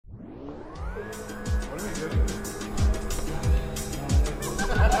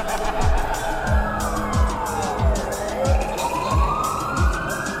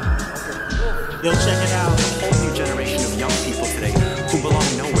Yo, check it out. A whole new generation of young people today who belong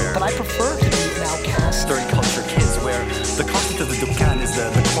nowhere. But I prefer to be an outcast. Third culture kids where the concept of the dukkan is the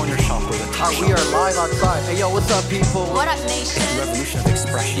corner shop or the tea shop. We are live outside. Hey, yo, what's up, people? What up, nation? It's the revolution of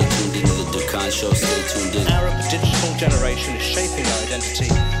expression. Tuned into the Dukkan Show. Stay tuned in. Arab digital generation is shaping their identity,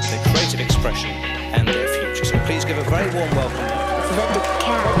 their creative expression, and their future. So please give a very warm welcome.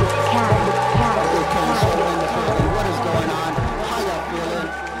 What is going on? How y'all feeling?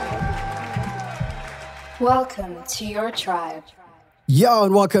 Welcome to your tribe. Yo,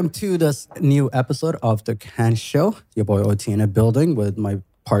 and welcome to this new episode of The Can Show. Your boy OT in a building with my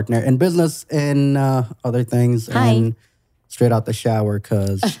partner in business and other things. Hi. And straight out the shower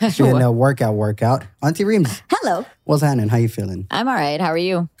because she in a workout. Auntie Reams, Hello. what's happening? How you feeling? I'm all right. How are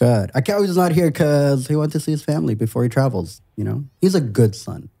you? Good. Akawi's not here because he went to see his family before he travels. You know, he's a good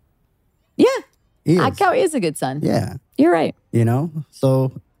son. Yeah. He is. Akawi is a good son. Yeah. You're right. You know,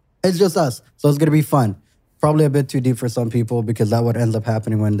 so it's just us. So it's going to be fun. Probably a bit too deep for some people because that would end up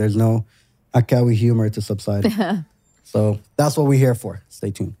happening when there's no Akawi humor to subside. So that's what we're here for.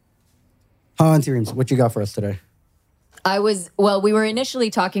 Stay tuned. Hi, Auntie Reams, what you got for us today? We were initially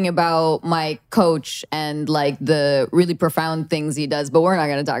talking about my coach and like the really profound things he does, but we're not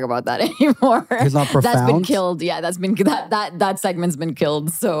going to talk about that anymore. He's not profound? That's been killed. Yeah, that segment's been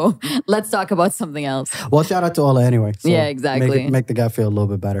killed. So let's talk about something else. Well, shout out to Ola anyway. So Yeah, exactly. Make the guy feel a little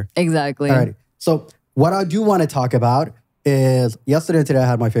bit better. Exactly. All right. So what I do want to talk about is yesterday and today I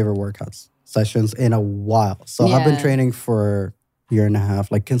had my favorite workouts sessions in a while. So I've been Yeah. training for a year and a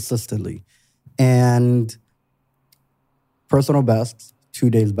half, like consistently. And personal bests, 2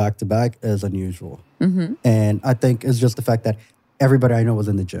 days back to back is unusual. Mm-hmm. And I think it's just the fact that everybody I know was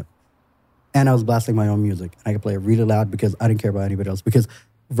in the gym. And I was blasting my own music. And I could play it really loud because I didn't care about anybody else. Because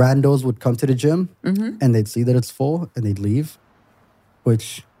randos would come to the gym and they'd see that it's full and they'd leave,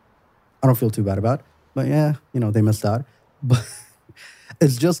 which I don't feel too bad about. But yeah, you know, they missed out. But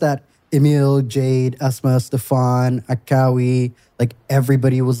it's just that Emil, Jade, Esma, Stefan, Akawi, like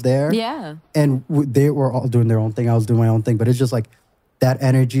everybody was there. Yeah. And they were all doing their own thing. I was doing my own thing. But it's just like that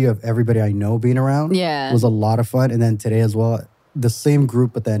energy of everybody I know being around Yeah. was a lot of fun. And then today as well, the same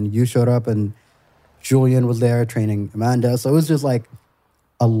group, but then you showed up and Julian was there training Amanda. So it was just like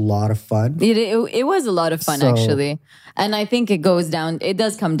a lot of fun. It was a lot of fun, So- actually. And I think it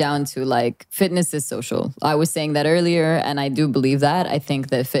does come down to like fitness is social. I was saying that earlier, and I do believe that. I think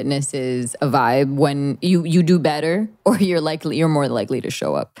that fitness is a vibe when you do better or you're more likely to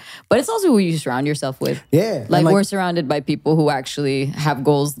show up. But it's also who you surround yourself with. Yeah. Like, and we're surrounded by people who actually have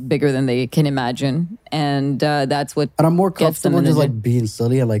goals bigger than they can imagine. And that's what And I'm more gets them comfortable in the just gym. like being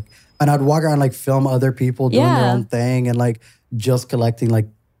silly and I'd walk around like film other people doing their Yeah. own thing and like just collecting like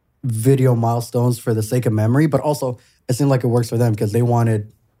video milestones for the sake of memory. But also it seemed like it works for them because they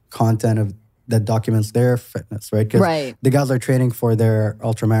wanted content that documents their fitness, right? Because Right. the guys are training for their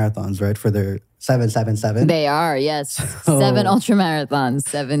ultra marathons, right? For their 777. They are, yes. 7 ultra marathons,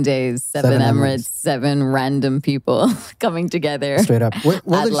 7 days, 7 7 Emirates, 7 random people coming together. Straight up. Wasn't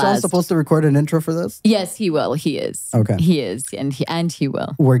Sean last. supposed to record an intro for this? Yes, he will. He is. Okay. He is, and he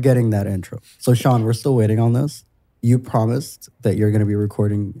will. We're getting that intro. So Sean, we're still waiting on this. You promised that you're going to be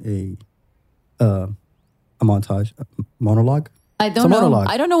recording a monologue. I It's a don't know. monologue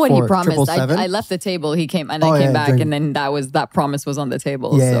I don't know what he for promised. 777? I left the table. He came and Oh, I came yeah, back, during- and then that promise was on the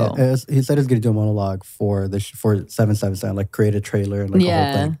table. Yeah, so. he said he's going to do a monologue for 777, like create a trailer and like the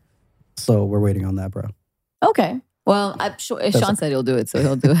whole thing. So we're waiting on that, bro. Okay. Well, I'm sure Sean said he'll do it, so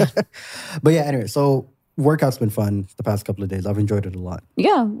he'll do it. But yeah, anyway, so workout's been fun the past couple of days. I've enjoyed it a lot.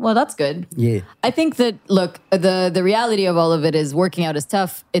 Yeah. Well, that's good. Yeah. I think that, look, the reality of all of it is working out is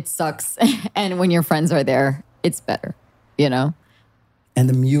tough. It sucks. And when your friends are there, it's better, you know? And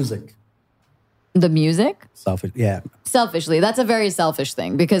the music. The music? Selfish. Yeah. Selfishly, that's a very selfish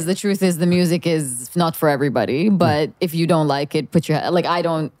thing because the truth is the music is not for everybody. But if you don't like it, I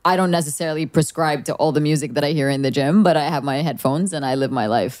don't necessarily prescribe to all the music that I hear in the gym, but I have my headphones and I live my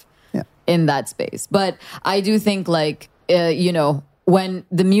life in that space. But I do think when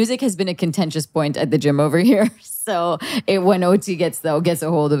the music has been a contentious point at the gym over here, so when OT gets a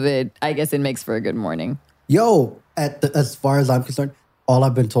hold of it, I guess it makes for a good morning. Yo, as far as I'm concerned, all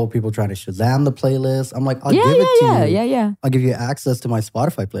I've been told, people trying to Shazam the playlist. I'm like, I'll give it to you. Yeah. I'll give you access to my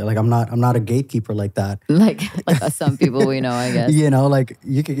Spotify player. Like I'm not a gatekeeper like that. Like some people we know, I guess. You know, like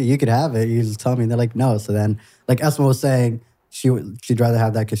you could have it. You just tell me. And they're like, no. So then, like Esma was saying, she'd rather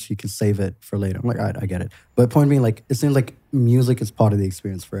have that because she can save it for later. I'm like, all right, I get it. But point being, like, it seems like music is part of the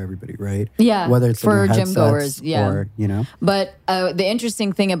experience for everybody, right? Yeah, whether it's for in your gym goers, headsets yeah. or, you know. But the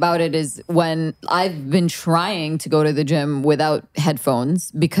interesting thing about it is when I've been trying to go to the gym without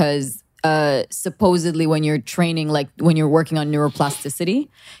headphones because supposedly when you're training, like when you're working on neuroplasticity,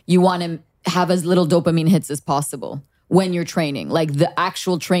 you want to have as little dopamine hits as possible when you're training. Like the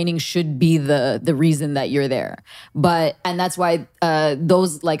actual training should be the reason that you're there. And that's why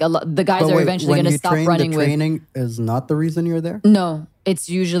those like the guys But are wait, eventually when going to you stop train, running the with. training is not the reason you're there? No, it's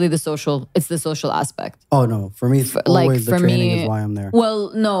usually the social aspect. Oh, no. For me, it's always the training is why I'm there.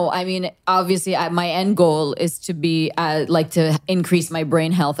 Well, no, I mean, obviously, my end goal is to be like to increase my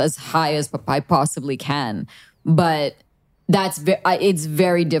brain health as high as I possibly can. But it's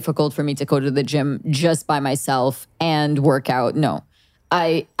very difficult for me to go to the gym just by myself and work out. No.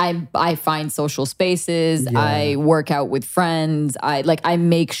 I find social spaces. Yeah. I work out with friends. I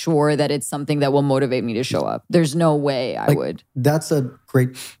make sure that it's something that will motivate me to show up. There's no way I would. That's a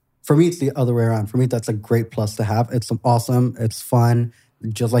great, for me, it's the other way around. For me, that's a great plus to have. It's awesome. It's fun.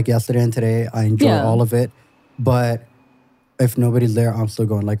 Just like yesterday and today, I enjoy all of it. But if nobody's there, I'm still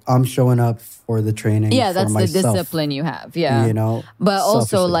going. Like, I'm showing up for the training. Yeah, that's for myself, the discipline you have. Yeah. You know? But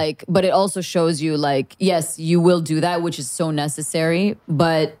also, selfishly. but it also shows you, like, yes, you will do that, which is so necessary.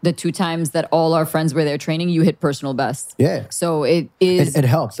 But the 2 times that all our friends were there training, you hit personal best. Yeah. So it is. It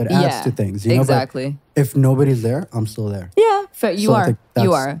helps. It adds to things. You know? Exactly. But if nobody's there, I'm still there. Yeah. Fair. You So I are. think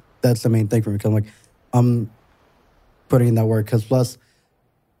You are. That's the main thing for me. Because I'm like, I'm putting in that work. Because plus,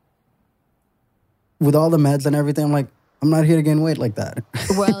 with all the meds and everything, I'm like, I'm not here to gain weight like that.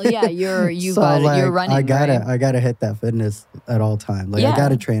 Well, yeah, you're running. I right? gotta hit that fitness at all times. Like I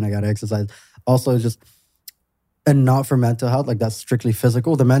gotta train, I gotta exercise. Also, just and not for mental health. Like that's strictly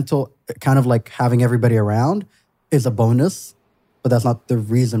physical. The mental, kind of like having everybody around, is a bonus, but that's not the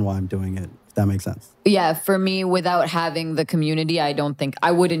reason why I'm doing it. If that makes sense. Yeah, for me, without having the community, I don't think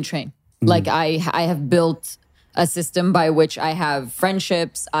I wouldn't train. Like I have built a system by which I have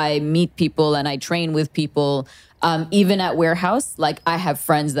friendships, I meet people, and I train with people. Even at warehouse, like I have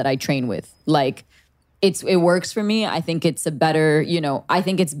friends that I train with. Like it works for me. I think it's better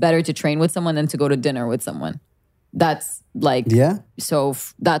to train with someone than to go to dinner with someone. That's like, so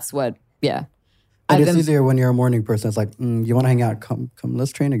that's what, And it's easier when you're a morning person. It's like, you want to hang out? Come,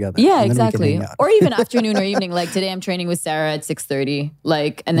 let's train together. Yeah, and then we can exactly. hang out. Or even afternoon or evening. Like today I'm training with Sarah at 6:30.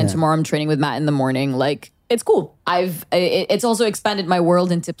 Like, and then tomorrow I'm training with Matt in the morning. Like, it's cool. It's also expanded my world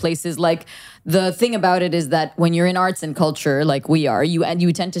into places. Like the thing about it is that when you're in arts and culture, like we are,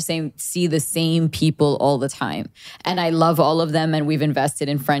 you tend to see the same people all the time. And I love all of them, and we've invested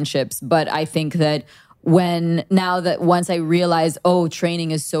in friendships. But I think that once I realized,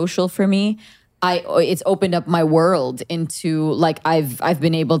 training is social for me, it's opened up my world into like I've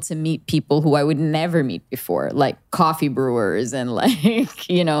been able to meet people who I would never meet before, like coffee brewers and like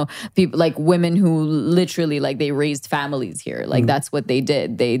people like women who literally like they raised families here. Like that's what they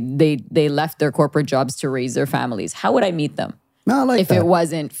did. They left their corporate jobs to raise their families. How would I meet them? No, I like if that. it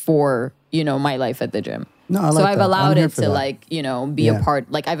wasn't for my life at the gym. No, I like so I've that. allowed I'm here it for to that. like be a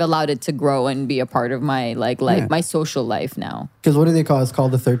part. Like I've allowed it to grow and be a part of my my social life now. Because what do they call it? It's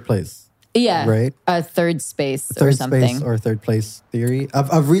called the third place. Yeah, right. A third space or Third something. space or third place theory.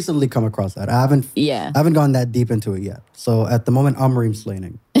 I've recently come across that. I haven't gone that deep into it yet. So at the moment, I'm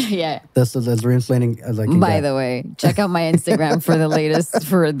ream-slaining. Yeah. This is as ream-slaining as I can By get. the way, check out my Instagram for the latest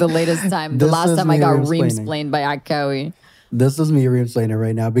time. The This last is time I me got ream-splaining. ream-splained by Akawi. This is me ream-slaining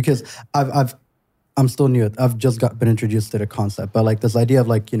right now because I'm still new. I've just been introduced to the concept. But like this idea of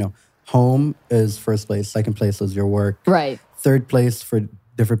like, home is first place, second place is your work. Right. Third place for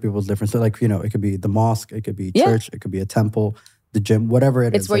different people's different. So like, it could be the mosque, it could be church, it could be a temple, the gym, whatever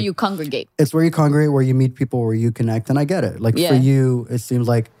it is. It's where like, you congregate. It's where you congregate, where you meet people, where you connect. And I get it. Like for you, it seems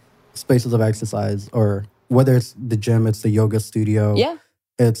like spaces of exercise, or whether it's the gym, it's the yoga studio. Yeah.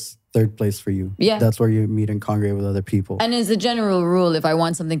 It's third place for you. Yeah. That's where you meet and congregate with other people. And as a general rule, if I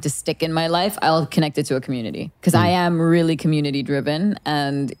want something to stick in my life, I'll connect it to a community because I am really community driven.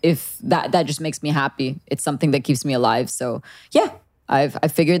 And if that just makes me happy, it's something that keeps me alive. So yeah. I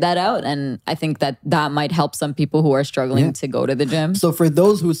figured that out, and I think that might help some people who are struggling to go to the gym. So for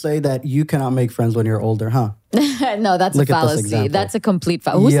those who say that you cannot make friends when you're older, huh? No, that's Look a at this fallacy. example. That's a complete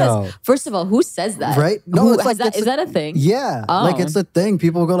fallacy. First Who says that? Right? No, it's like is that a thing? Yeah, Oh. like it's a thing.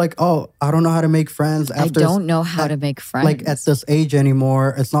 People go like, "Oh, I don't know how to make friends." After I don't know how to make friends. Like at this age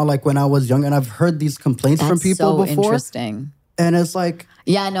anymore. It's not like when I was young, and I've heard these complaints from people so before. Interesting. And it's like,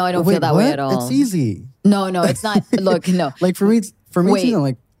 yeah, no, I don't wait, feel that what? way at all. It's easy. No, it's not. Look, no. Like for me, it's Wait, easy.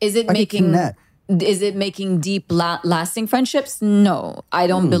 Like, is it I can making? connect. is it making deep, lasting friendships? No, I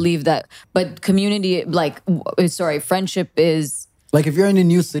don't believe that. But community, friendship is. Like if you're in a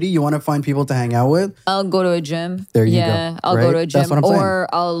new city, you want to find people to hang out with. I'll go to a gym. There you go. Yeah, I'll right? go to a gym, That's what I'm or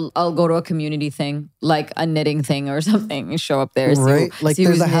I'll go to a community thing, like a knitting thing or something. Show up there, right? Like see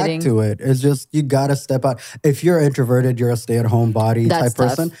there's who's a hack knitting. to it. It's just you gotta step out. If you're introverted, you're a stay-at-home body That's type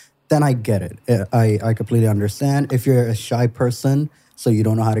person, then I get it. I completely understand. If you're a shy person, so you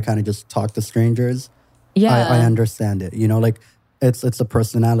don't know how to kind of just talk to strangers, Yeah, I understand it. You know, like it's a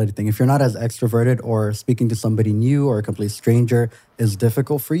personality thing. If you're not as extroverted or speaking to somebody new or a complete stranger is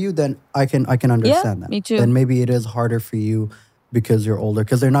difficult for you, then I can understand that. me too. Then maybe it is harder for you because you're older,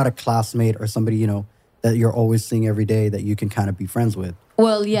 because they're not a classmate or somebody, you know, that you're always seeing every day that you can kind of be friends with.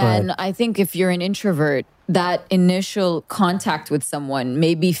 Well, yeah, But- and I think if you're an introvert, that initial contact with someone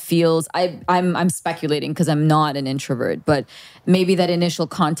maybe feels I'm speculating because I'm not an introvert, but maybe that initial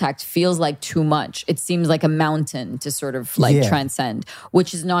contact feels like too much. It seems like a mountain to sort of Yeah. transcend,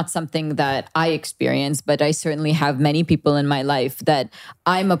 which is not something that I experience, but I certainly have many people in my life that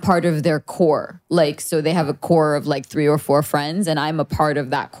I'm a part of their core. Like, so they have a core of like 3 or 4 friends, and I'm a part of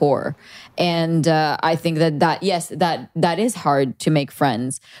that core. And I think that is hard to make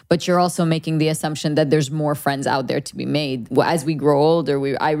friends, but you're also making the assumption that there's more friends out there to be made. As we grow older,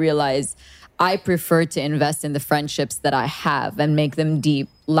 I realize I prefer to invest in the friendships that I have and make them deep,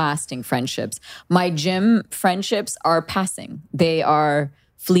 lasting friendships. My gym friendships are passing. They are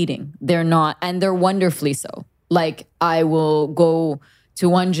fleeting. They're not, and they're wonderfully so. Like, I will go to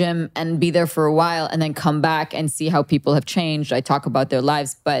one gym and be there for a while and then come back and see how people have changed. I talk about their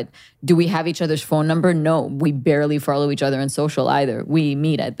lives, but do we have each other's phone number? No, we barely follow each other on social either. We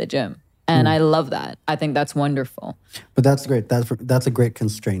meet at the gym. And I love that. I think that's wonderful. But that's great. That's a great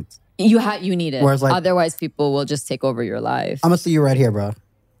constraint. You need it. Whereas, like- Otherwise, people will just take over your life. I'm gonna see you right here, bro.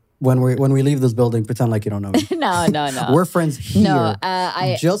 When we leave this building, pretend like you don't know me. No. We're friends here. No,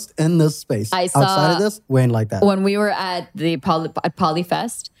 just in this space. I saw- Outside of this, we ain't like that. When we were at the at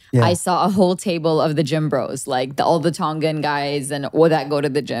Polyfest, Yeah. I saw a whole table of the gym bros, like all the Tongan guys and all that go to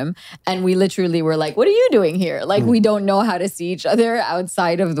the gym. And we literally were like, what are you doing here? Like, we don't know how to see each other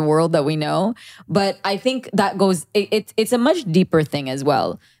outside of the world that we know. But I think that goes, it's a much deeper thing as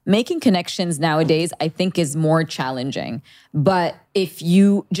well. Making connections nowadays, I think, is more challenging. But if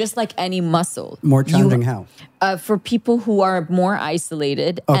you, just like any muscle, More challenging how? for people who are more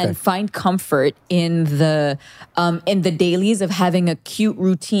isolated Okay. and find comfort in the dailies of having a cute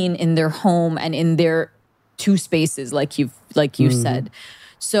routine in their home and in their 2 spaces, like you said.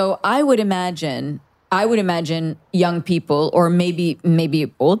 So I would imagine young people, or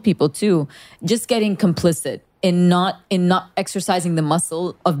maybe old people too, just getting complicit in not exercising the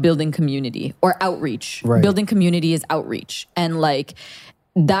muscle of building community or outreach. Right. Building community is outreach, and like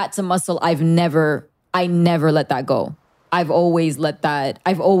that's a muscle I never let that go. I've always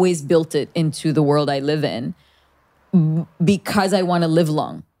built it into the world I live in because I want to live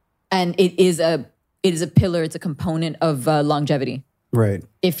long, and it is a pillar. It's a component of longevity. Right.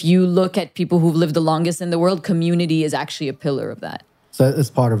 If you look at people who've lived the longest in the world, community is actually a pillar of that. So it's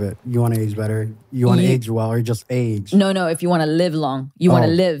part of it. You want to age better. You want to age well, or just age. No. If you want to live long, you want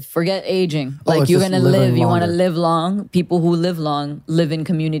to live. Forget aging. Like, it's you're just going to living live. You want to longer. live long. People who live long live in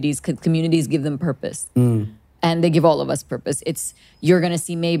communities because communities give them purpose. And they give all of us purpose. You're going to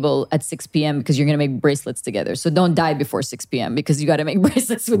see Mabel at 6 p.m. because you're going to make bracelets together. So don't die before 6 p.m. because you got to make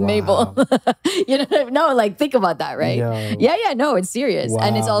bracelets with Mabel. You know, no, like, think about that, right? Yo. Yeah, no, it's serious.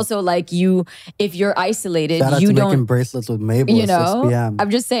 And it's Wow. also like if you're isolated, Shout out you to don't. making bracelets with Mabel You at know, 6 p.m. I'm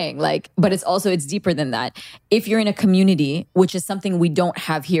just saying, like, but it's deeper than that. If you're in a community, which is something we don't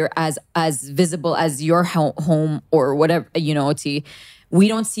have here as visible as your home or whatever, you know, we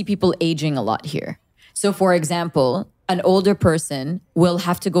don't see people aging a lot here. So, for example, an older person will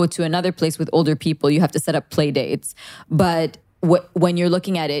have to go to another place with older people. You have to set up play dates. But when you're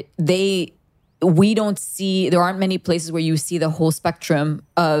looking at it, we don't see, there aren't many places where you see the whole spectrum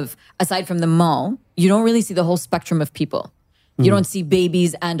of, aside from the mall, you don't really see the whole spectrum of people. You don't see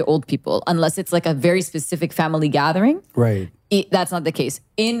babies and old people unless it's like a very specific family gathering. Right. That's not the case.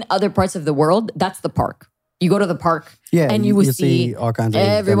 In other parts of the world, that's the park. You go to the park, Yeah, and you you will see all kinds of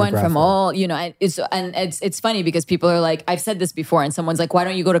everyone from demographic. all, you know, and it's funny because people are like, I've said this before, and someone's like, why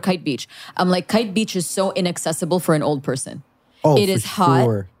don't you go to Kite Beach? I'm like, Kite Beach is so inaccessible for an old person. Oh, It for is hot.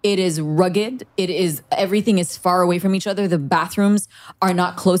 sure. It is rugged. Everything is far away from each other. The bathrooms are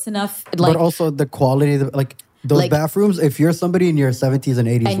not close enough. Like, But also the quality, like those Like- bathrooms, if you're somebody in your 70s and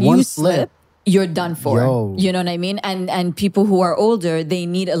 80s, and one you slip, you're done for. Yo. You know what I mean? And people who are older, they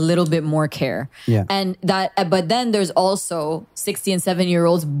need a little bit more care. Yeah. And but then there's also 60 and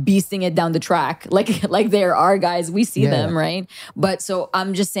 70-year-olds beasting it down the track. Like there are guys, we see them, right? But so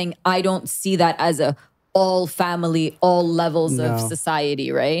I'm just saying, I don't see that as a all family, all levels of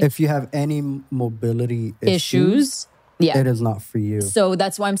society, right? If you have any mobility Issues. Yeah. it is not for you. So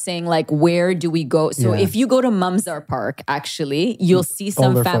that's why I'm saying, like, where do we go? So if you go to Mumsar Park, actually, you'll see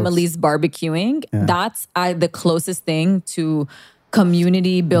some Older families barbecuing. That's the closest thing to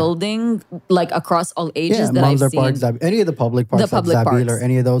community building, like across all ages that I've Mumsar seen. Park, any of the public parks, The public like Zabil parks. or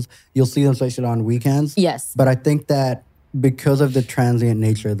any of those, you'll see them especially on weekends. Yes. But I think that because of the transient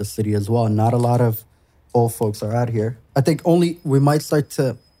nature of the city as well, not a lot of old folks are out here. I think we might start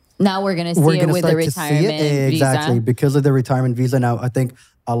to... Now we're going to see it with the retirement visa. Exactly. Because of the retirement visa now, I think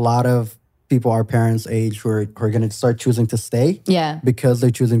a lot of people our parents' age who are going to start choosing to stay because they're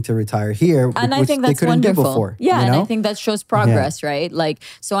choosing to retire here, and I which think they that's couldn't wonderful. do before. Yeah, you know? and I think that shows progress, right? Like,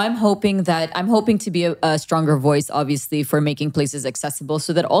 so I'm hoping to be a stronger voice, obviously, for making places accessible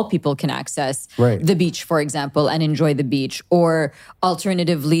so that all people can access the beach, for example, and enjoy the beach. Or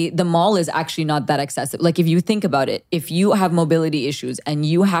alternatively, the mall is actually not that accessible. Like, if you think about it, if you have mobility issues and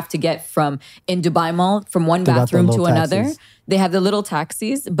you have to get in Dubai Mall from one bathroom to another, they have the little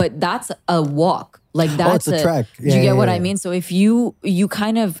taxis, but that's a walk. Like that's it's a trek. Do you get what I mean? So if you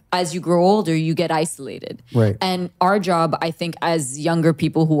kind of, as you grow older, you get isolated. Right. And our job, I think, as younger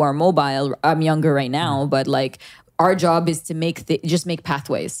people who are mobile, I'm younger right now, but like our job is to just make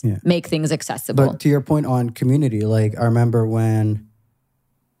pathways, make things accessible. But to your point on community, like I remember when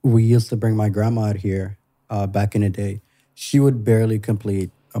we used to bring my grandma out here back in the day, she would barely complete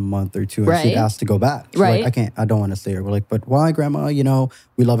a month or two and she'd ask to go back. She's like, I don't want to stay here. We're like, but why, grandma? You know,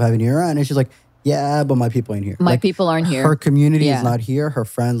 we love having you around. And she's like, yeah, but my people ain't here. My people aren't here. Her community is not here. Her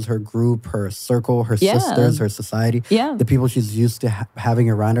friends, her group, her circle, her sisters, her society. Yeah. The people she's used to having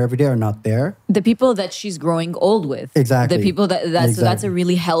around her every day are not there. The people that she's growing old with. Exactly. The people so that's a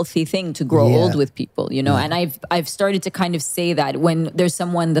really healthy thing to grow old with people, you know. And I've started to kind of say that when there's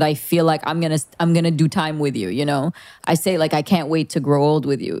someone that I feel like I'm gonna do time with you, you know. I say like I can't wait to grow old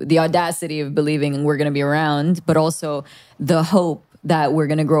with you. The audacity of believing we're gonna be around, but also the hope that we're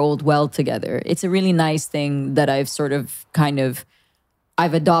going to grow old well together. It's a really nice thing that I've sort of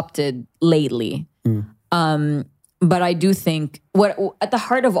I've adopted lately. But I do think what at the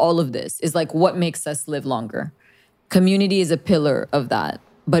heart of all of this is like what makes us live longer. Community is a pillar of that,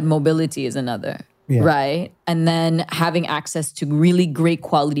 but mobility is another, right? And then having access to really great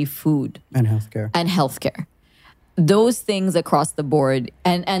quality food. And healthcare. Those things across the board.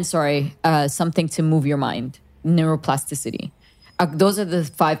 And something to move your mind, neuroplasticity. Those are the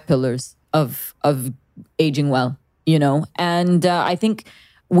 5 pillars of aging well, you know? And I think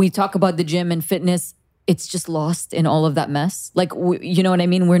we talk about the gym and fitness, it's just lost in all of that mess. Like, you know what I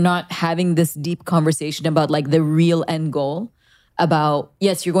mean? We're not having this deep conversation about like the real end goal about,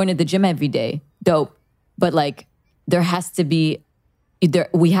 yes, you're going to the gym every day, dope. But like, there has to be,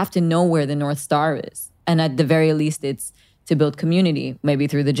 we have to know where the North Star is. And at the very least, it's to build community, maybe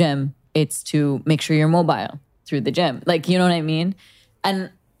through the gym. It's to make sure you're mobile through the gym. Like, you know what I mean?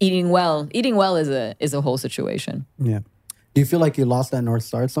 And eating well is a whole situation. Yeah. Do you feel like you lost that North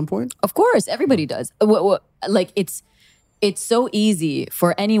Star at some point? Of course, everybody does. Like it's so easy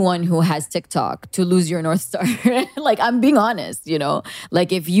for anyone who has TikTok to lose your North Star. Like, I'm being honest, you know?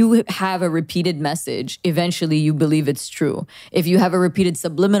 Like, if you have a repeated message, eventually you believe it's true. If you have a repeated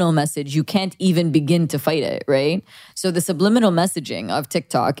subliminal message, you can't even begin to fight it, right? So the subliminal messaging of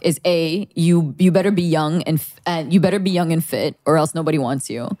TikTok is you better be young and you better be young and fit, or else nobody wants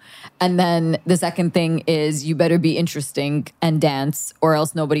you. And then the second thing is you better be interesting and dance, or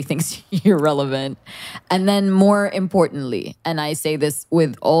else nobody thinks you're relevant. And then more importantly, and I say this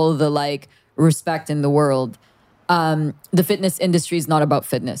with all the like respect in the world, the fitness industry is not about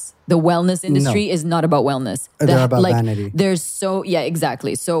fitness. The wellness industry is not about wellness. They're about vanity.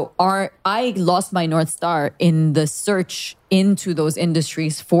 Exactly. So I lost my North Star in the search into those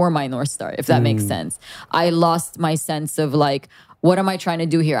industries for my North Star, if that makes sense. I lost my sense of like, what am I trying to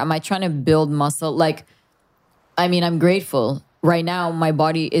do here? Am I trying to build muscle? Like, I mean, I'm grateful. Right now, my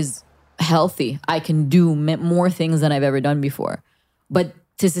body is healthy. I can do more things than I've ever done before. But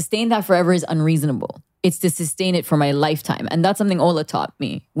to sustain that forever is unreasonable. It's to sustain it for my lifetime. And that's something Ola taught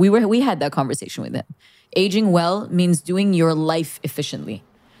me. We had that conversation with him. Aging well means doing your life efficiently.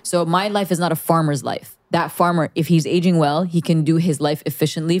 So my life is not a farmer's life. That farmer, if he's aging well, he can do his life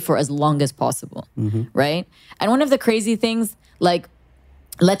efficiently for as long as possible, right? And one of the crazy things, like,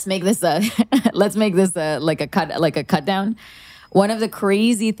 let's make this like a cut down. One of the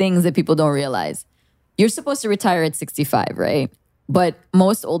crazy things that people don't realize, you're supposed to retire at 65, right? But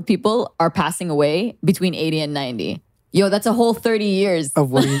most old people are passing away between 80 and 90. Yo, that's a whole 30 years.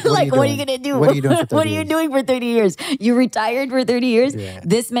 Of what are you, what Like, are what are you you doing? going to do? What are you doing for 30 What are you years? doing for 30 years? You retired for 30 years? Yeah.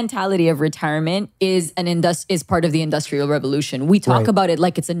 This mentality of retirement is is part of the Industrial Revolution. We talk Right. about it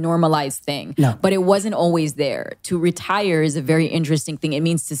like it's a normalized thing, No. but it wasn't always there. To retire is a very interesting thing. It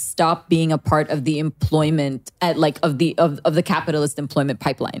means to stop being a part of the employment of the capitalist employment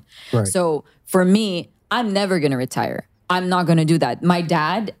pipeline. Right. So for me, I'm never going to retire. I'm not going to do that. My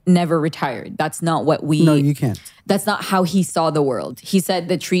dad never retired. That's not what we... No, you can't. That's not how he saw the world. He said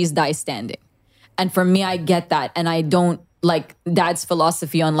the trees die standing. And for me, I get that. And I don't like dad's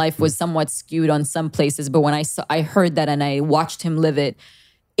philosophy on life was somewhat skewed on some places. But when I heard that and I watched him live it,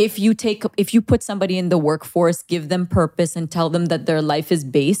 if you put somebody in the workforce, give them purpose and tell them that their life is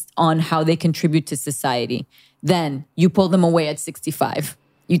based on how they contribute to society, then you pull them away at 65.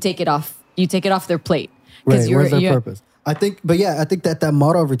 You take it off their plate. Right. Where's their purpose? I think that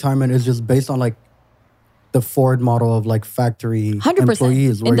model of retirement is just based on like the Ford model of like factory 100%.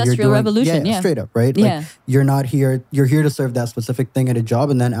 employees. Where Industrial you're doing, Revolution, yeah. Straight up, right? Yeah. Like you're not here, you're here to serve that specific thing at a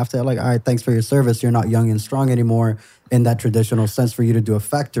job. And then after that, like, all right, thanks for your service. You're not young and strong anymore in that traditional sense for you to do a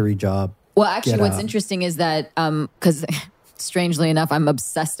factory job. Well, actually, Get what's out. interesting is that because strangely enough, I'm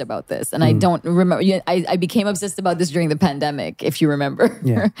obsessed about this, and I don't remember. I became obsessed about this during the pandemic, if you remember.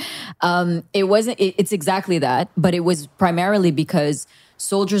 Yeah. It wasn't. It's exactly that, but it was primarily because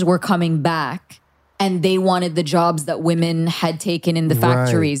soldiers were coming back. And they wanted the jobs that women had taken in the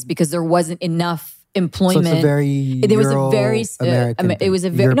factories because there wasn't enough employment. So it's a very There was a very Euro-American it was a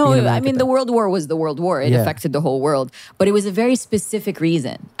thing. very no. I European-American mean, the thing. World War was the World War. It Yeah. affected the whole world, but it was a very specific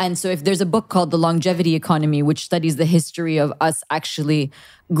reason. And so, if there's a book called The Longevity Economy, which studies the history of us actually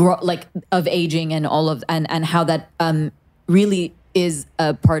of aging and all of and how that really is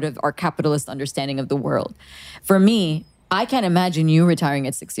a part of our capitalist understanding of the world. For me, I can't imagine you retiring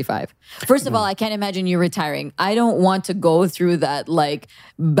at 65. First of all, I can't imagine you retiring. I don't want to go through that like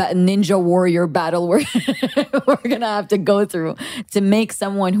ninja warrior battle we're going to have to go through to make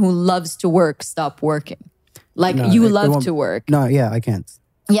someone who loves to work stop working. Like No, you it love won't- to work. No, yeah, I can't.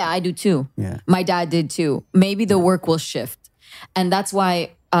 Yeah, I do too. Yeah. My dad did too. Maybe the work will shift. And that's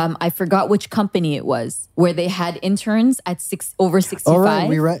why I forgot which company it was where they had interns at over 65. Oh, right.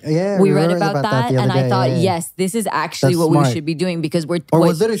 We read about that. the other And I day. thought, Yeah, yeah. yes, this is actually That's what smart. we should be doing because we're. Or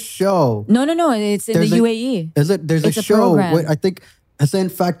was it a show? No. It's in There's the a- UAE. Is it? There's It's a a show. program. Wait, I think Hassan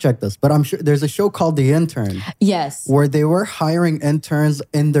fact check this, but I'm sure there's a show called The Intern Yes. where they were hiring interns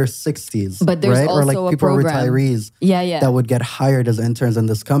in their 60s. But there's right? Or like also a people program. retirees Yeah. that would get hired as interns in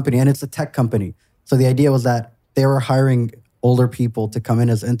this company, and it's a tech company. So the idea was that they were hiring older people to come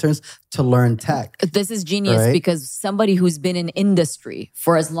in as interns to learn tech. This is genius Right. because somebody who's been in industry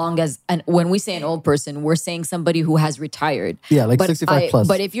for as long as, and when we say an old person, we're saying somebody who has retired. Yeah, like 65 plus.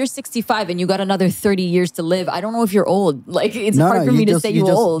 But if you're 65 and you got another 30 years to live, I don't know if you're old. Like it's hard for you me to just- say you you're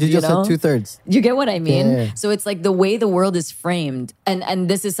just, old. You just know? said 2/3. You get what I mean? Yeah. So it's like the way the world is framed. And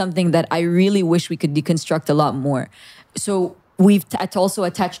this is something that I really wish we could deconstruct a lot more. So we've also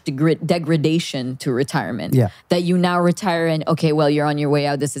attached degradation to retirement. Yeah. That you now retire and, okay, well, you're on your way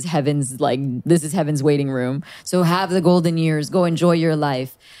out. This is heaven's waiting room. So have the golden years, go enjoy your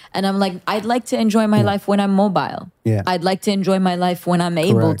life. And I'm like, I'd like to enjoy my life when I'm mobile. Yeah. I'd like to enjoy my life when I'm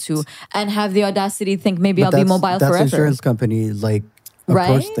able Correct. to and have the audacity to think maybe I'll be mobile that's forever. insurance companies like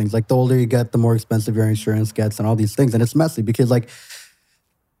approach Right? things. Like the older you get, the more expensive your insurance gets and all these things. And it's messy because like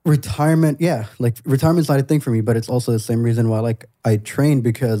retirement's not a thing for me, but it's also the same reason why like I train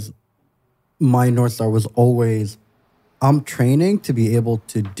because my North Star was always I'm training to be able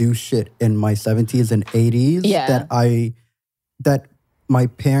to do shit in my 70s and 80s Yeah. that my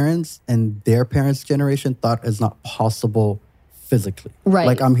parents and their parents' generation thought is not possible physically. Right.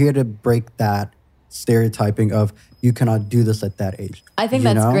 Like I'm here to break that stereotyping of you cannot do this at that age. I think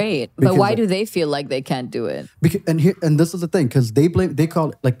you that's know? great. But Because, why like, do they feel like they can't do it? because, and this is the thing because they call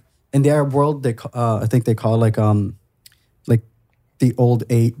it like in the Arab world I think they call it like the old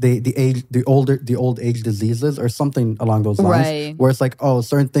age the old age diseases or something along those lines Right. where it's like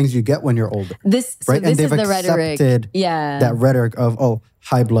certain things you get when you're older. This Right? is they've the rhetoric. accepted Yeah. that rhetoric of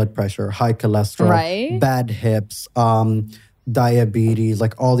high blood pressure, high cholesterol, Right. bad hips, diabetes,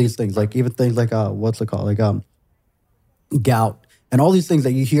 like all these things, like even things like what's it called, like gout, and all these things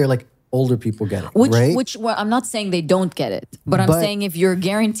that you hear like older people get it, right? Well, I'm not saying they don't get it, but I'm But- saying if you're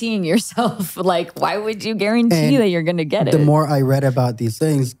guaranteeing yourself, like, why would you guarantee And that you're going to get it? The more I read about these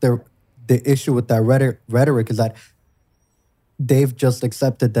things, the issue with that rhetoric is that they've just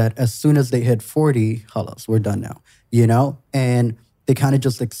accepted that as soon as they hit 40, halas, we're done now, you know? And they kind of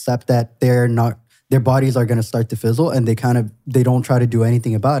just accept that they're not, their bodies are going to start to fizzle, and they don't try to do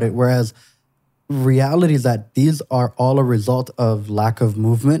anything about it. Whereas reality is that these are all a result of lack of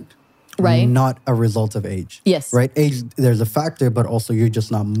movement, right? Not a result of age. Yes. Right? Age, there's a factor, but also you're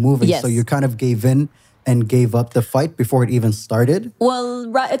just not moving. Yes. So you kind of gave in and gave up the fight before it even started. Well,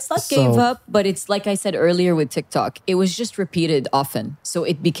 right, it's not gave up, but it's like I said earlier with TikTok, it was just repeated often. So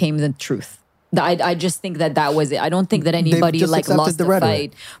it became the truth. I just think that was it. I don't think that anybody just like accepted lost the the rhetoric.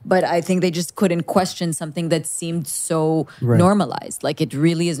 fight, but I think they just couldn't question something that seemed so normalized. Like it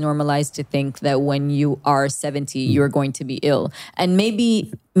really is normalized to think that when you are 70, you're going to be ill. And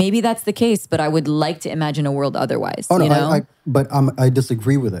maybe that's the case, but I would like to imagine a world otherwise. Oh, no, you know? but I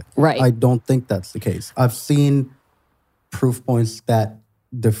disagree with it. Right. I don't think that's the case. I've seen proof points that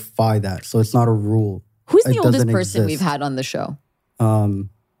defy that. So it's not a rule. Who's It the oldest doesn't person exist. we've had on the show? I don't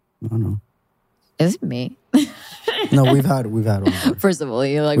know. Is it me? No, we've had older. First of all,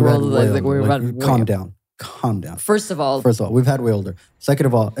 you like We've had rolled way like we're older. about Like, calm down. Calm down. First of all, We've had way older. Second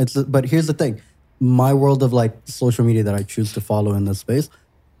of all, but here's the thing. My world of like social media that I choose to follow in this space,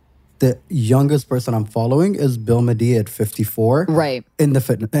 the youngest person I'm following is Bill Medea at 54. right. In the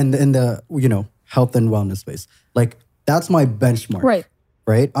fitness and in the, health and wellness space. Like that's my benchmark. Right.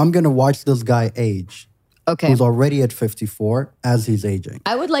 Right? I'm going to watch this guy age. Okay. Who's already at 54 as he's aging.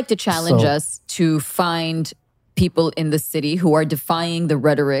 I would like to challenge So- us to find people in the city who are defying the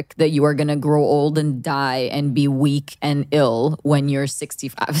rhetoric that you are going to grow old and die and be weak and ill when you're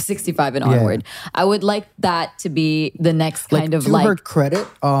 65 and onward. I would like that to be the next kind of to her credit,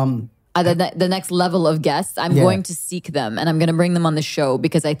 the next level of guests. I'm going to seek them and I'm going to bring them on the show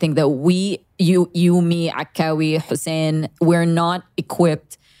because I think that you, me, Akawi, Hussein, we're not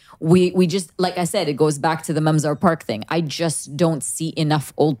equipped. We just, like I said, it goes back to the Mamzar Park thing. I just don't see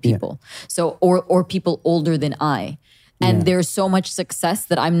enough old people. So, or people older than I. And there's so much success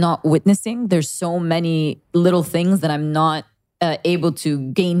that I'm not witnessing. There's so many little things that I'm not able to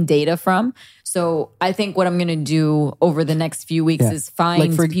gain data from. So I think what I'm going to do over the next few weeks is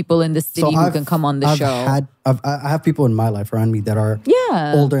find people in the city who can come on the show. I have people in my life around me that are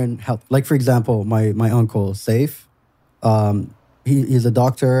older and healthy. Like, for example, my uncle, Saif, he's a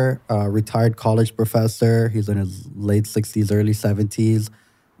doctor, retired college professor. He's in his late 60s, early 70s,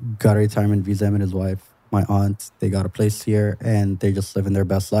 got a retirement visa, him and his wife. My aunt, they got a place here and they just living their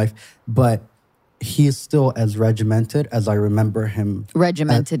best life. But he's still as regimented as I remember him.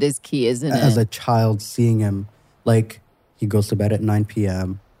 Regimented is key, isn't it? As a child, seeing him, like he goes to bed at 9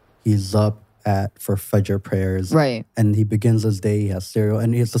 p.m. He's up for Fajr prayers. Right. And he begins his day, he has cereal.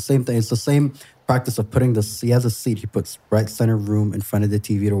 And it's the same thing. It's the same practice of putting he has a seat he puts right center room in front of the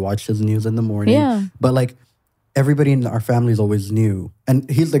TV to watch his news in the morning. Yeah. But like, everybody in our families always knew, and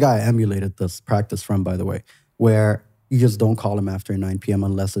he's the guy I emulated this practice from, by the way, where you just don't call him after 9 p.m.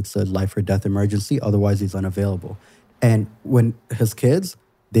 unless it's a life or death emergency. Otherwise, he's unavailable. And when his kids,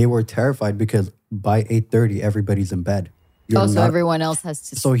 they were terrified because by 8:30, everybody's in bed. So everyone else has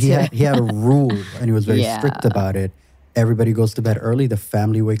to. So he had a rule, and he was very strict about it. Everybody goes to bed early. The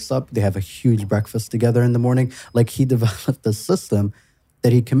family wakes up. They have a huge breakfast together in the morning. Like, he developed a system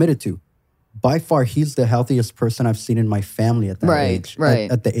that he committed to. By far, he's the healthiest person I've seen in my family at that age. Right.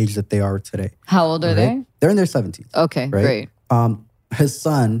 At the age that they are today. How old are they? They're in their 70s. Okay, right? great. His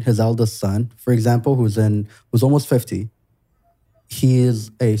son, his eldest son, for example, who's almost 50, he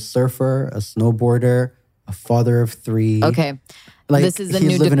is a surfer, a snowboarder, a father of 3. Okay. Like, this is the he's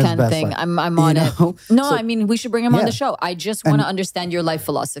new living his Depend best thing. life. I'm on it. know? No, So- I mean, we should bring him on Yeah. the show. I just want to understand your life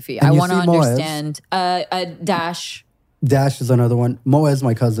philosophy. I and you want to see Moaz. understand Dash. Dash is another one. Moaz,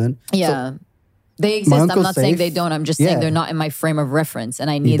 my cousin. Yeah. They exist. my I'm Uncle not saying Saif- they don't. I'm just saying Yeah. they're not in my frame of reference and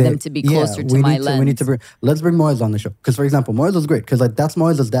I need them to be closer to we my need lens. We need to let's bring Moaz on the show. Because, for example, Moaz was great. Because like, that's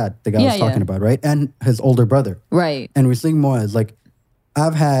Moaz's dad, the guy I was Yeah, talking about, right? And his older brother. Right. And we're seeing Moaz. Like,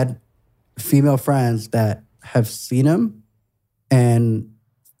 I've had female friends that have seen him and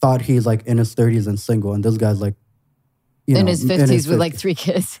thought he's like in his 30s and single. And this guy's like, in his 50s with like 3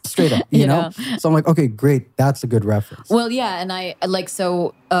 kids. Straight up, you know? So I'm like, okay, great. That's a good reference. Well, yeah, and I like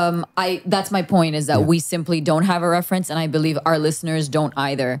that's my point is that we simply don't have a reference, and I believe our listeners don't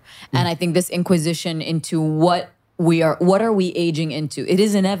either. And I think this inquisition into what are we aging into? It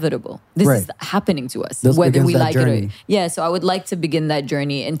is inevitable. This is happening to us, This whether begins we that like it or journey. yeah. So I would like to begin that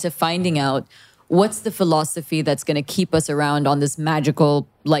journey into finding out what's the philosophy that's going to keep us around on this magical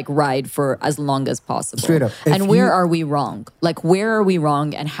like ride for as long as possible. Straight up. And where are we wrong? Like, where are we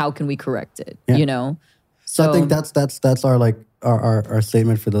wrong, and how can we correct it? Yeah. You know. So I think that's our like our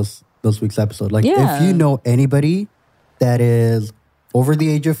statement for this week's episode. Like, Yeah. if you know anybody that is over the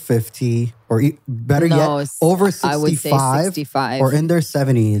age of 50, or better No, yet, over I would say 65. or in their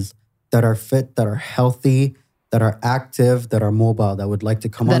 70s, that are fit, that are healthy, that are active, that are mobile, that would like to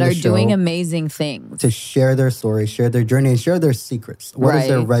come on that the are show doing amazing things. to share their story, share their journey, and share their secrets. What is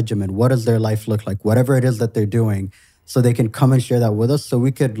their Right. regimen? What does their life look like? Whatever it is that they're doing, so they can come and share that with us, so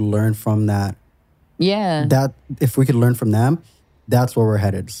we could learn from that. Yeah. That if we could learn from them, that's where we're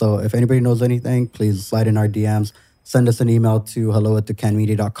headed. So if anybody knows anything, please slide in our DMs. Send us an email to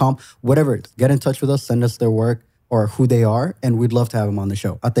hello@thecanmedia.com. Whatever it is, get in touch with us. Send us their work or who they are, and we'd love to have them on the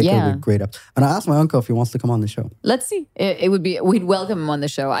show. I think it Yeah. would be great. And I asked my uncle if he wants to come on the show. Let's see. It would be, we'd welcome him on the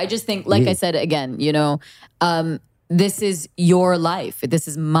show. I just think, like I said, again, this is your life. This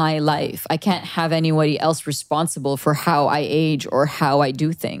is my life. I can't have anybody else responsible for how I age or how I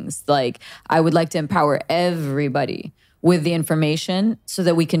do things. Like, I would like to empower everybody with the information so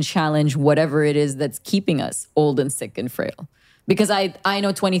that we can challenge whatever it is that's keeping us old and sick and frail. Because I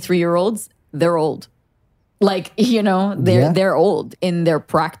know 23-year-olds, they're old. Like, they're old in their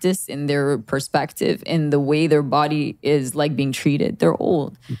practice, in their perspective, in the way their body is like being treated. They're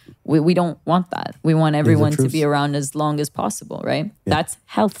old. We don't want that. We want everyone to be around as long as possible, right? Yeah. That's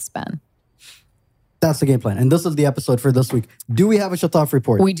health span. That's the game plan. And this is the episode for this week. Do we have a Shataf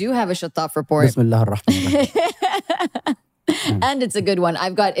report? We do have a Shataf report. Bismillah ar-Rahman ar-Rahim. And it's a good one.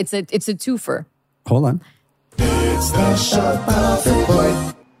 It's a twofer. Hold on. It's the Shataf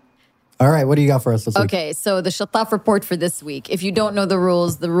report. All right, what do you got for us this week? Okay, so the Shataf report for this week. If you don't know the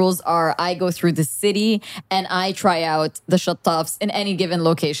rules are I go through the city and I try out the Shatafs in any given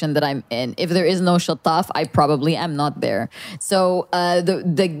location that I'm in. If there is no Shataf, I probably am not there. So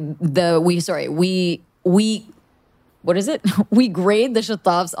we what is it? We grade the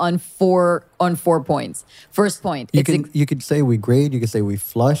Shatafs on four points. First point. You could say we grade, you could say we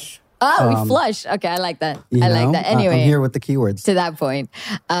flush. We flush. Okay, I like that. Like that. Anyway, I'm here with the keywords. To that point.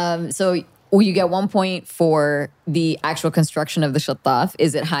 So you get 1 point for the actual construction of the shataf.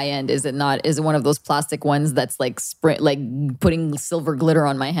 Is it high end? Is it not? Is it one of those plastic ones that's like putting silver glitter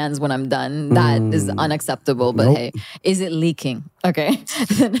on my hands when I'm done? That is unacceptable. But hey, is it leaking? Okay.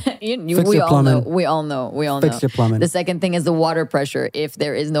 We all know. Fix your plumbing. The second thing is the water pressure. If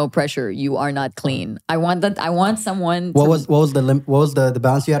there is no pressure, you are not clean. I want someone. What was the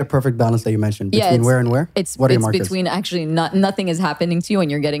balance? You had a perfect balance that you mentioned between where and where. What are your markers? Between actually nothing is happening to you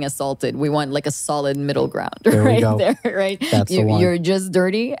and you're getting assaulted. We want like a solid middle ground. There right we go. There, right? That's the one. You're just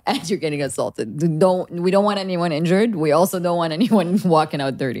dirty and you're getting assaulted. We don't want anyone injured. We also don't want anyone walking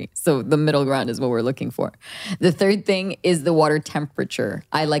out dirty. So the middle ground is what we're looking for. The third thing is the water temperature.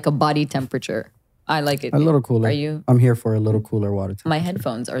 I like a body temperature. I like it a little cooler. Are you? I'm here for a little cooler water temperature. My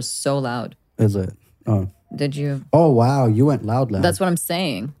headphones are so loud. Is it? Oh. Did you? Oh, wow. You went loud. That's what I'm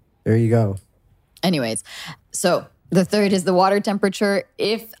saying. There you go. Anyways, so the third is the water temperature.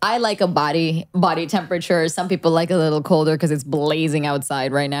 If I like a body temperature, some people like a little colder because it's blazing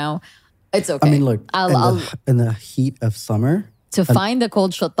outside right now. It's okay. I mean, look, in the heat of summer. To find the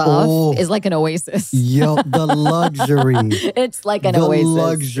cold shataf is like an oasis. Yo, the luxury. It's like an oasis.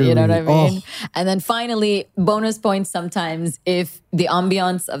 Luxury. You know what I mean? Oh. And then finally, bonus points sometimes if the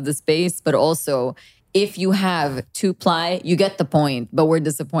ambiance of the space, but also if you have 2-ply, you get the point, but we're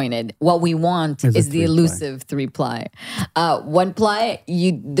disappointed. What we want is the elusive 3-ply. 1-ply,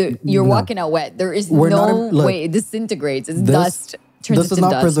 you're walking out wet. There is no way. It disintegrates. It's dust. This is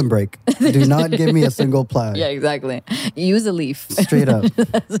not dust. Prison Break. Do not give me a single ply. Yeah, exactly. Use a leaf. Straight up.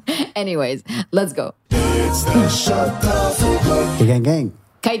 Anyways, let's go. Gang, gang.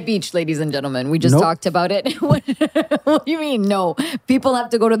 Kite Beach, ladies and gentlemen. We just talked about it. What do you mean, no? People have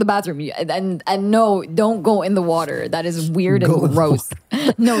to go to the bathroom. And no, don't go in the water. That is weird and gross.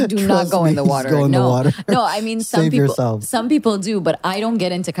 No, do not go in the water. Go in the water. No, I mean, yourselves. Some people do, but I don't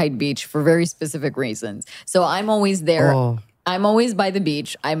get into Kite Beach for very specific reasons. So I'm always there. Oh. I'm always by the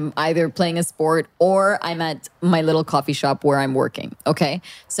beach. I'm either playing a sport or I'm at my little coffee shop where I'm working. Okay?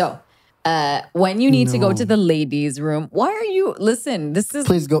 So when you need to go to the ladies' room, why are you? Listen, this is.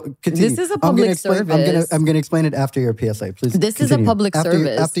 Please go. Continue. This is a public service. I'm gonna explain it after your PSA. Please. This continue. is a public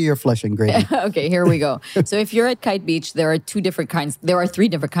service. After your flushing, great. Okay, here we go. So if you're at Kite Beach, there are 3 different kinds of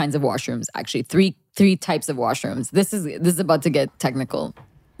washrooms. Actually, three types of washrooms. This is about to get technical.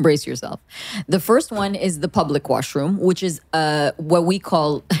 Brace yourself. The first one is the public washroom, which is what we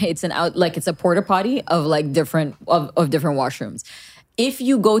call it's a porta potty of like different washrooms. If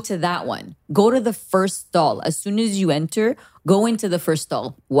you go to that one, go to the first stall. As soon as you enter, go into the first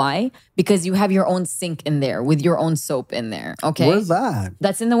stall. Why? Because you have your own sink in there with your own soap in there. Okay. Where's that?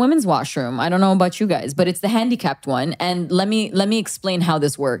 That's in the women's washroom. I don't know about you guys, but it's the handicapped one. And let me explain how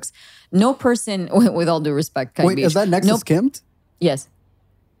this works. No person, with all due respect, Kai Wait, Beach, is that next to Skimmed? Yes.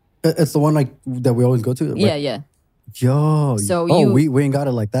 It's the one like that we always go to? Yeah, yeah. Yo. So we ain't got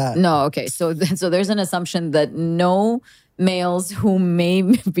it like that. No, okay. So there's an assumption that no males who may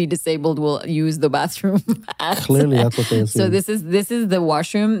be disabled will use the bathroom. Clearly, that's what they assume. So this is the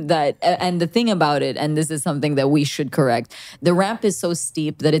washroom that, and the thing about it, and this is something that we should correct. The ramp is so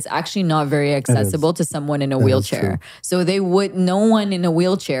steep that it's actually not very accessible to someone in a wheelchair. So no one in a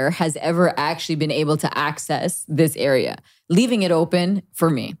wheelchair has ever actually been able to access this area, leaving it open for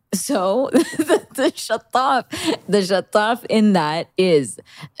me. So the shataf in that is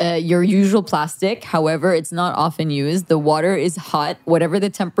your usual plastic. However, it's not often used. The water is hot. Whatever the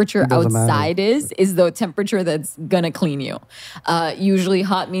temperature outside is the temperature that's going to clean you. Usually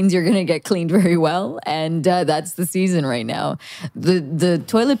hot means you're going to get cleaned very well. And that's the season right now. The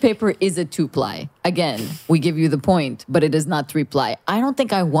toilet paper is a 2-ply. Again, we give you the point, but it is not 3-ply. I don't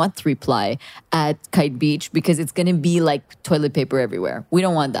think I want 3-ply at Kite Beach because it's going to be like toilet paper everywhere. We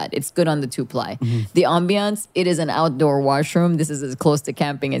don't want that. It's good on the 2-ply. The ambiance, it is an outdoor washroom. This is as close to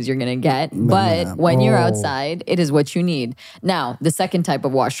camping as you're going to get. But when you're outside, it is what you need. Now, the second type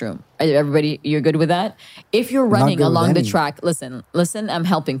of washroom. Everybody, you're good with that? If you're running along the track, listen, I'm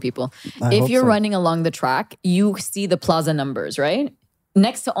helping people. If you're running along the track, you see the plaza numbers, right?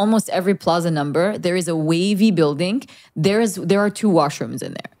 Next to almost every plaza number, there is a wavy building. There are 2 washrooms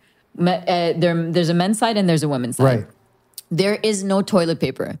in there. There's a men's side and there's a women's side. Right. There is no toilet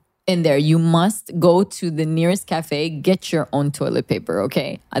paper in there. You must go to the nearest cafe, get your own toilet paper,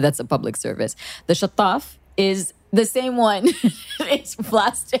 okay? That's a public service. The shataf is the same one. It's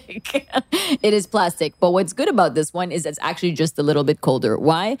plastic. It is plastic. But what's good about this one is it's actually just a little bit colder.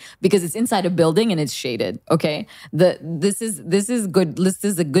 Why? Because it's inside a building and it's shaded. Okay. This is good. This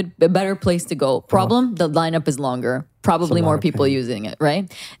is a better place to go. Problem, the lineup is longer. Probably more people using it,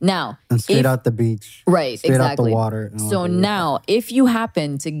 right? Now, and straight out the beach. Right, straight exactly. out the water. So now, if you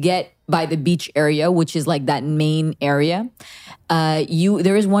happen to get by the beach area, which is like that main area,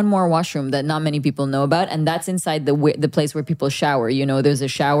 there is one more washroom that not many people know about, and that's inside the place where people shower. You know, there's a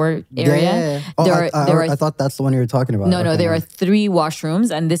shower area. Yeah. I thought that's the one you were talking about. No, there are 3 washrooms,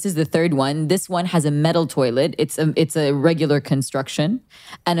 and this is the third one. This one has a metal toilet. It's a regular construction,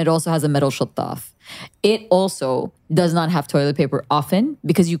 and it also has a metal shataf. It also does not have toilet paper often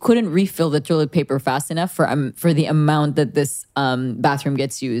because you couldn't refill the toilet paper fast enough for the amount that this bathroom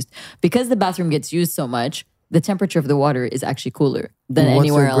gets used. Because the bathroom gets used so much, the temperature of the water is actually cooler than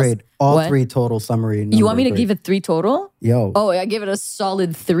anywhere else. Grade? All 3 total summary. You want me to give it 3 total? Yo. Oh, I give it a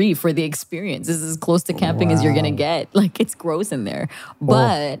solid 3 for the experience. This is as close to camping as you're gonna get. Like, it's gross in there.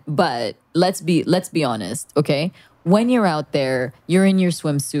 But let's be honest, okay? When you're out there, you're in your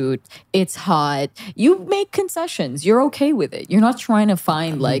swimsuit, it's hot, you make concessions. You're okay with it. You're not trying to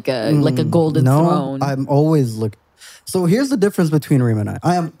find like a golden throne. No, I'm always looking. So here's the difference between Reem and I.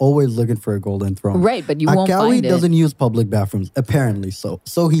 I am always looking for a golden throne. Right, but you won't find it. doesn't use public bathrooms, apparently so.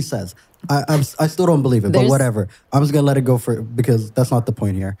 So he says. I still don't believe it, but whatever. I'm just going to let it go because that's not the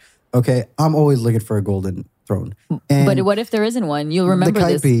point here. Okay, I'm always looking for a golden throne. And but what if there isn't one? You'll remember the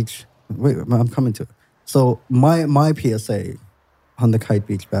Kite this. Beach. Wait, I'm coming to it. So my PSA on the Kite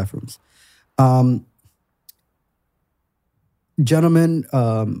Beach bathrooms. Gentlemen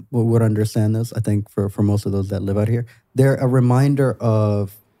would understand this, I think, for most of those that live out here. They're a reminder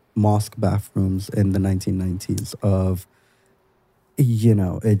of mosque bathrooms in the 1990s of,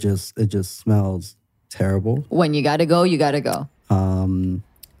 it just smells terrible. When you gotta go, you gotta go.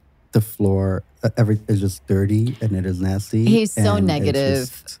 The floor, is just dirty and it is nasty. He's so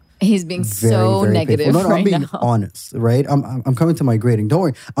negative. He's being so very negative painful. No, right I'm being now. honest, right? I'm coming to my grading. Don't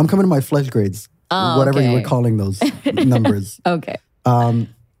worry. I'm coming to my flesh grades. Whatever you were calling those numbers. Okay. The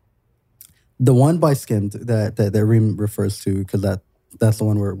one by Skimmed that Reem refers to, because that's the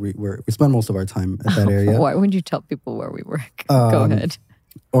one where we spend most of our time at that area. Why would you tell people where we work? Go ahead.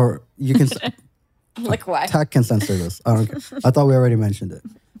 Or you can Like why? TAC can censor this. I don't care. I thought we already mentioned it.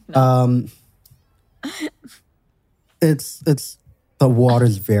 No. It's the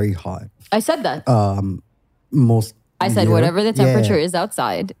water's very hot. I said that. I said whatever the temperature is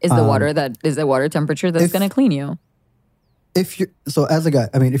outside is the water temperature that's going to clean you. So as a guy,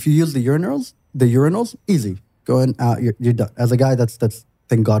 I mean, if you use the urinals, easy. Going out, you're done. As a guy, that's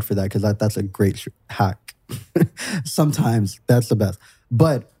thank God for that, because that's a great hack. Sometimes that's the best.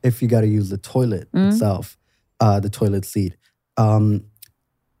 But if you got to use the toilet itself, the toilet seat,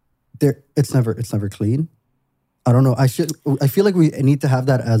 it's never clean. I don't know. I feel like we need to have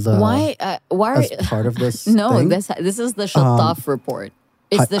that as a Why as part of this. No, thing. this is the Shataf report.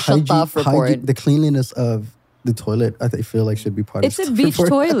 It's the Shataf report. The cleanliness of the toilet, I feel like should be part It's of a the beach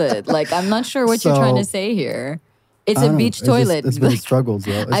report. toilet. Like, I'm not sure what you're trying to So, say here. It's I a don't know. beach toilet. It's been struggles,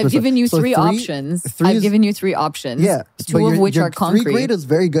 yo. I've given you three options. I've given you three options. Yeah, two of which your are concrete. 3 grade is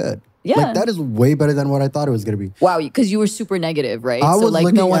very good. Yeah. Like, that is way better than what I thought it was going to be. Wow, because you were super negative, right? I so was like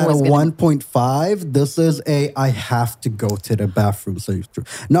looking no one at was a gonna... 1.5. This is I have to go to the bathroom. So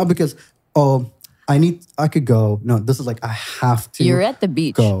not because, I could go. No, this is like, I have to You're at the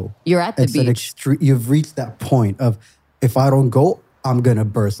beach. go. You're at the It's an beach. you've reached that point of, if I don't go, I'm going to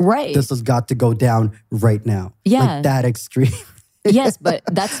burst. Right. This has got to go down right now. Yeah. Like that extreme. Yes, but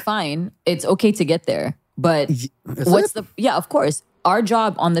that's fine. It's okay to get there. But what's the... Yeah, of course. Our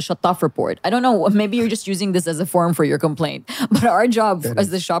job on the Shataf report, I don't know, maybe you're just using this as a form for your complaint, but our job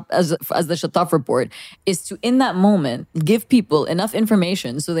as the Shataf report is to, in that moment, give people enough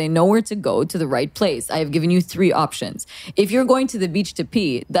information so they know where to go to the right place. I have given you 3 options. If you're going to the beach to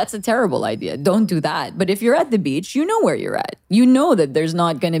pee, that's a terrible idea. Don't do that. But if you're at the beach, you know where you're at. You know that there's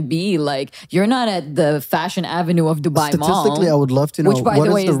not going to be like, you're not at the Fashion Avenue of Dubai Mall. Statistically, I would love to know. Which, by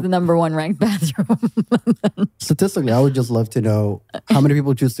the way, is the number 1 ranked bathroom. Statistically, I would just love to know how many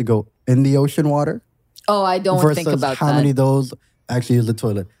people choose to go in the ocean water Oh, I don't versus think about how that. many of those actually use the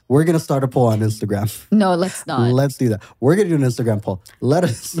toilet. We're going to start a poll on Instagram. No, let's not. Let's do that. We're going to do an Instagram poll. Let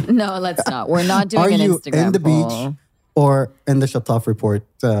us. No, let's not. We're not doing Are an you Instagram in the poll. beach or in the Shataf report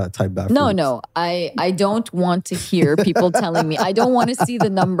type bathroom? No. I don't want to hear people telling me. I don't want to see the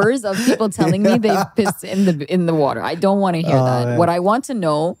numbers of people telling me they pissed in the water. I don't want to hear that. Yeah. What I want to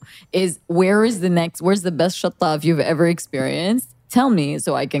know is where's the best Shataf you've ever experienced? Tell me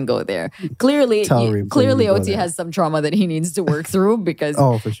so I can go there. Clearly, Reem, clearly go OT there. has some trauma that he needs to work through because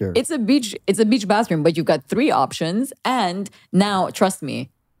Oh, for sure. it's a beach bathroom, but you've got 3 options. And now, trust me,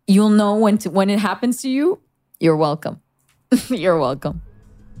 you'll know when it happens to you. You're welcome. You're welcome.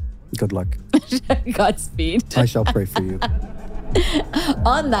 Good luck. Godspeed. I shall pray for you.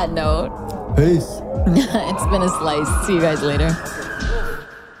 On that note, Peace. it's been a slice. See you guys later.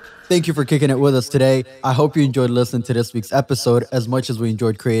 Thank you for kicking it with us today. I hope you enjoyed listening to this week's episode as much as we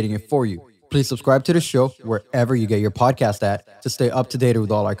enjoyed creating it for you. Please subscribe to the show wherever you get your podcast at to stay up to date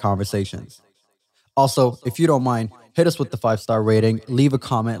with all our conversations. Also, if you don't mind, hit us with the 5-star rating, leave a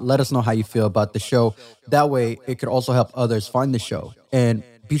comment, let us know how you feel about the show. That way, it could also help others find the show. And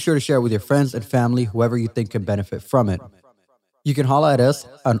be sure to share it with your friends and family, whoever you think can benefit from it. You can holler at us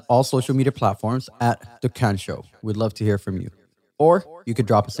on all social media platforms at The Can Show. We'd love to hear from you. Or you could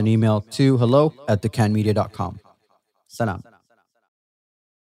drop us an email to hello@thecanmedia.com. Salam.